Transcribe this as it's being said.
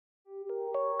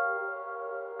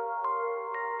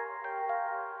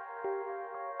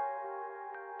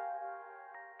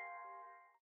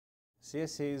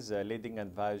CSC is a leading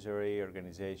advisory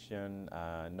organization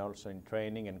and also in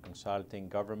training and consulting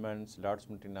governments, large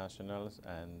multinationals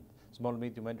and small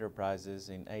medium enterprises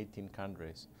in 18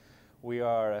 countries. We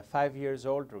are a 5 years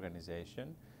old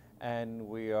organization and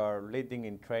we are leading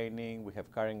in training. We have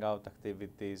carrying out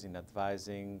activities in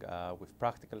advising with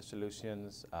practical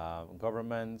solutions,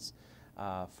 governments,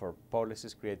 for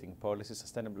policies, creating policies,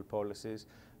 sustainable policies,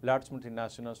 large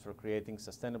multinationals for creating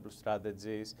sustainable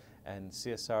strategies and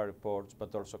CSR reports,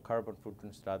 but also carbon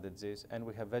footprint strategies, and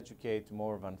we have educated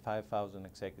more than 5,000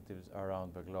 executives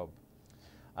around the globe.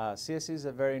 CSC is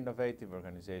a very innovative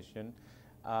organization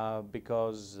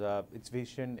because its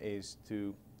vision is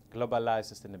to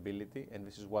globalize sustainability, and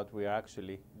this is what we are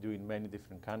actually doing in many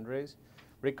different countries,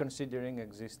 reconsidering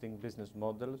existing business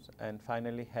models, and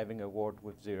finally having a world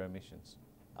with zero emissions.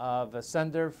 The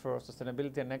Center for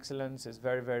Sustainability and Excellence is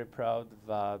very, very proud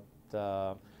that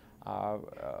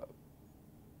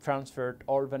transferred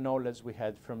all the knowledge we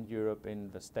had from Europe in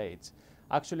the States.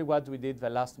 Actually, what we did the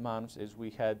last month is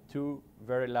we had 2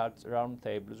 very large round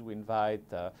tables. We invite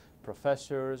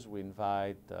professors, we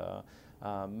invite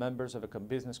members of the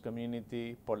business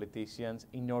community, politicians,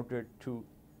 in order to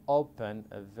open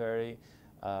a very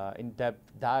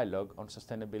in-depth dialogue on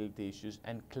sustainability issues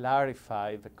and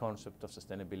clarify the concept of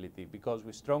sustainability, because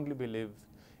we strongly believe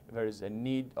there is a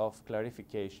need of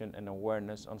clarification and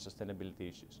awareness on sustainability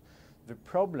issues. The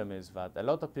problem is that a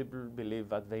lot of people believe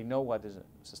that they know what is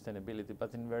sustainability,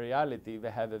 but in reality they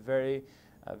have a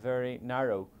very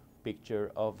narrow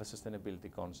picture of the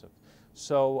sustainability concept.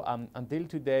 So until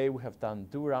today we have done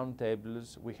 2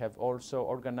 roundtables. We have also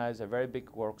organized a very big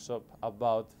workshop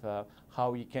about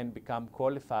how you can become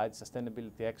qualified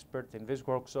sustainability expert. In this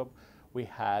workshop we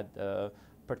had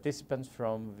participants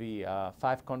from the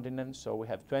 5 continents, so we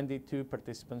have 22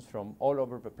 participants from all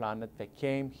over the planet. They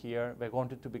came here, they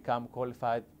wanted to become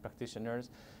qualified practitioners,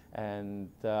 and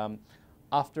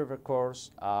after the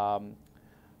course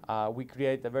we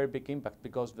create a very big impact,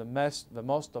 because the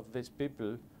most of these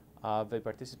people they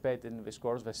participate in this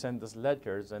course. They send us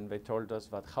letters and they told us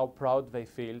that how proud they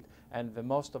feel, and the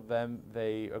most of them,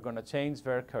 they are going to change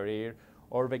their career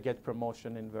or they get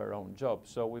promotion in their own job.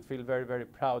 So we feel very, very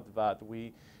proud that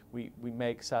we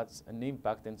make such an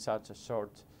impact in such a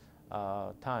short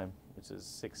time, which is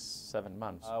 6-7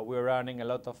 months. We're running a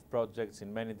lot of projects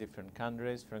in many different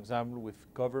countries. For example,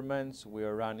 with governments, we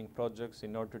are running projects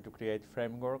in order to create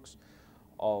frameworks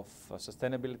of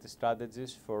sustainability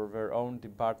strategies for their own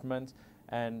departments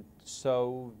and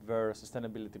show their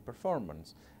sustainability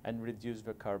performance and reduce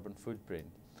their carbon footprint.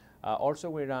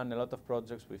 Also, we run a lot of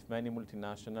projects with many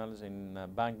multinationals in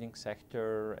banking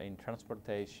sector, in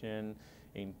transportation,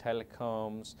 in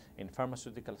telecoms, in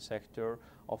pharmaceutical sector,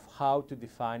 of how to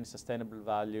define sustainable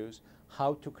values,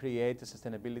 how to create a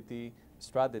sustainability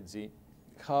strategy,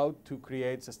 how to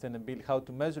create sustainability, how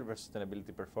to measure their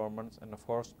sustainability performance, and of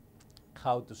course,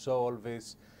 how to show all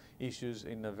these issues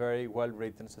in a very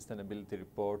well-written sustainability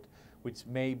report, which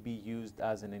may be used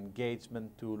as an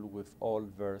engagement tool with all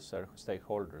their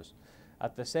stakeholders.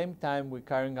 At the same time, we're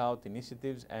carrying out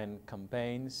initiatives and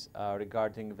campaigns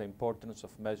regarding the importance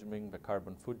of measuring the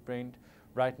carbon footprint.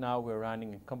 Right now, we're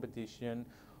running a competition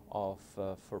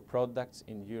for products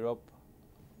in Europe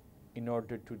in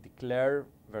order to declare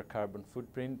their carbon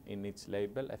footprint in its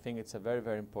label. I think it's a very,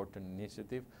 very important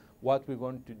initiative. What we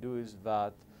want to do is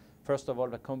that, first of all,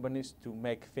 the companies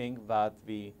to think that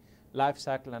the life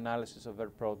cycle analysis of their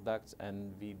products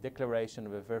and the declaration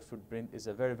of their footprint is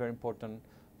a very, very important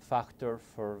factor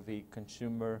for the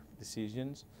consumer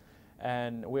decisions.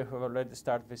 And we have already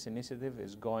started this initiative.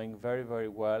 It's going very, very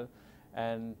well.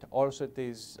 And also it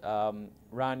is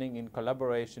running in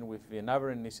collaboration with another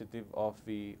initiative of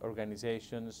the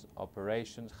organization's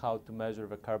operations, how to measure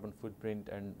the carbon footprint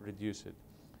and reduce it.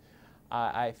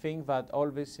 I think that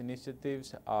all these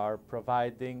initiatives are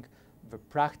providing the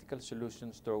practical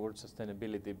solutions towards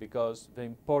sustainability, because the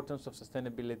importance of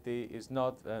sustainability is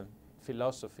not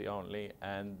philosophy only,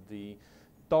 and the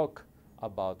talk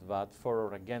about that, for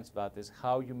or against that, is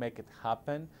how you make it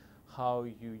happen, how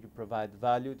you provide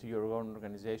value to your own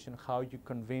organization, how you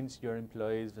convince your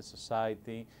employees, the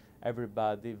society,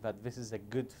 everybody that this is a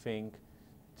good thing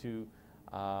to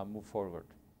move forward.